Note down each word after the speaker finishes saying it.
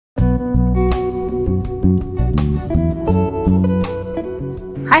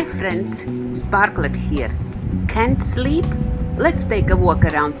Hi friends, Sparklet here. Can't sleep? Let's take a walk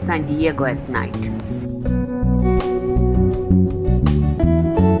around San Diego at night.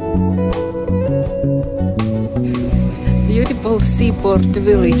 Beautiful Seaport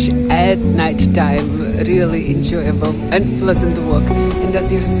Village at night time. Really enjoyable and pleasant walk. And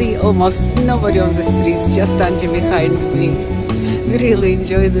as you see, almost nobody on the streets, just Angy behind me. We really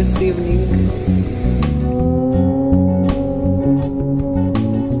enjoy this evening.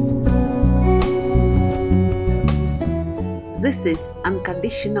 This is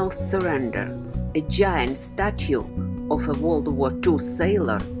Unconditional Surrender, a giant statue of a World War II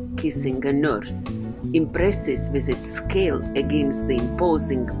sailor kissing a nurse, impresses with its scale against the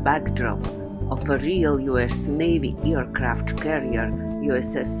imposing backdrop of a real US Navy aircraft carrier,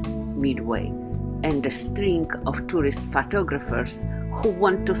 USS Midway, and a string of tourist photographers who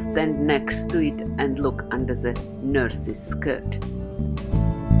want to stand next to it and look under the nurse's skirt.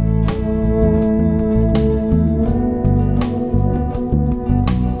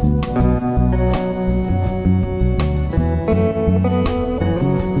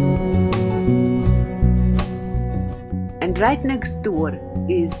 And right next door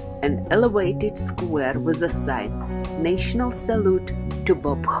is an elevated square with a sign, National Salute to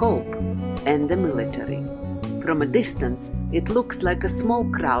Bob Hope and the military. From a distance, it looks like a small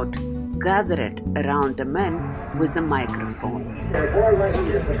crowd gathered around a man with a microphone. The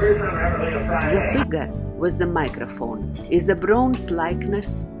figure with the microphone is a bronze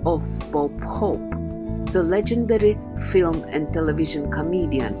likeness of Bob Hope, the legendary film and television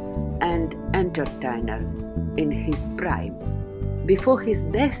comedian and entertainer in his prime. Before his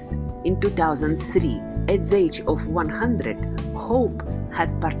death in 2003, at the age of 100, Hope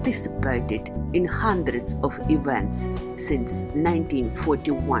had participated in hundreds of events since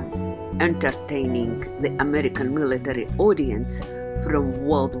 1941, entertaining the American military audience from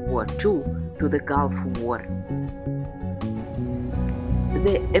World War II to the Gulf War.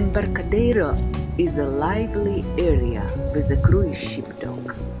 The Embarcadero is a lively area with a cruise ship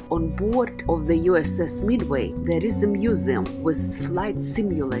dock. On board of the USS Midway, there is a museum with flight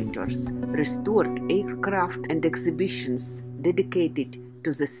simulators, restored aircraft and exhibitions dedicated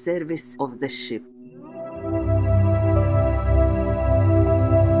to the service of the ship.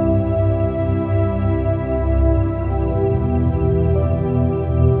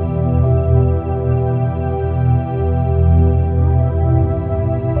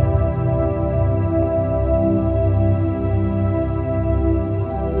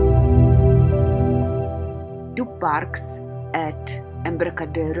 Two parks at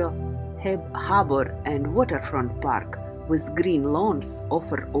Embarcadero Harbor and Waterfront Park with green lawns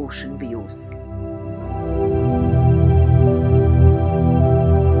offer ocean views.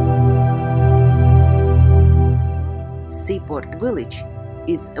 Seaport Village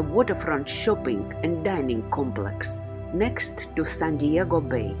is a waterfront shopping and dining complex next to San Diego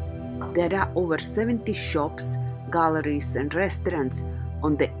Bay. There are over 70 shops, galleries and restaurants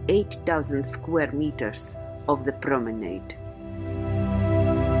on the 8,000 square meters of the promenade.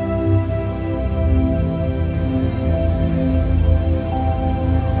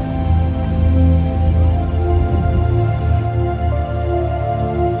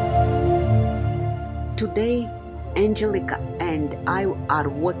 Today, Angelica and I are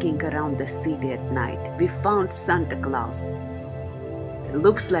walking around the city at night. We found Santa Claus. It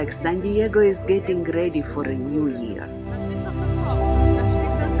looks like San Diego is getting ready for a new year.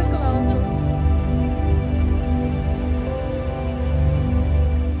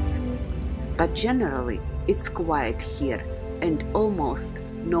 But generally, it's quiet here and almost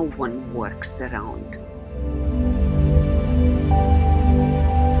no one works around.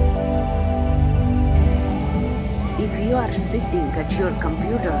 If you are sitting at your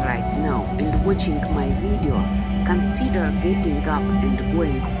computer right now and watching my video, consider getting up and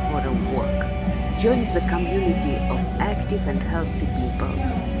going for a walk. Join the community of active and healthy people.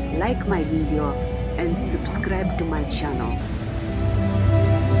 Like my video and subscribe to my channel.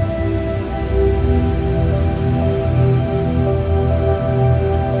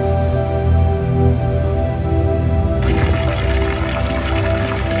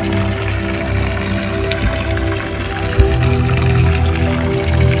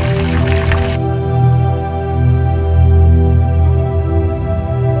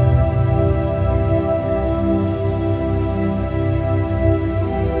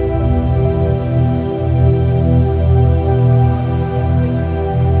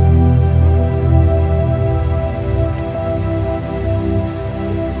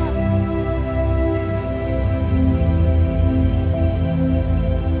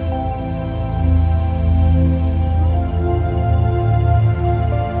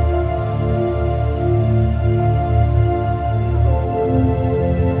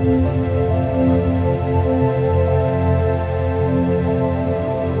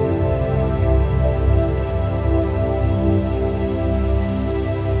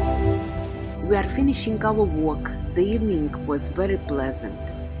 finishing our walk, the evening was very pleasant.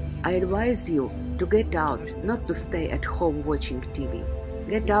 I advise you to get out, not to stay at home watching TV.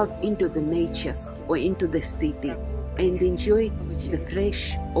 Get out into the nature or into the city and enjoy the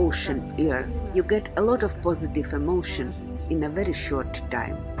fresh ocean air. You get a lot of positive emotion in a very short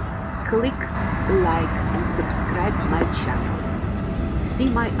time. Click like and subscribe my channel. See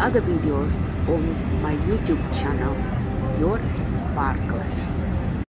my other videos on my YouTube channel, your Sparklet.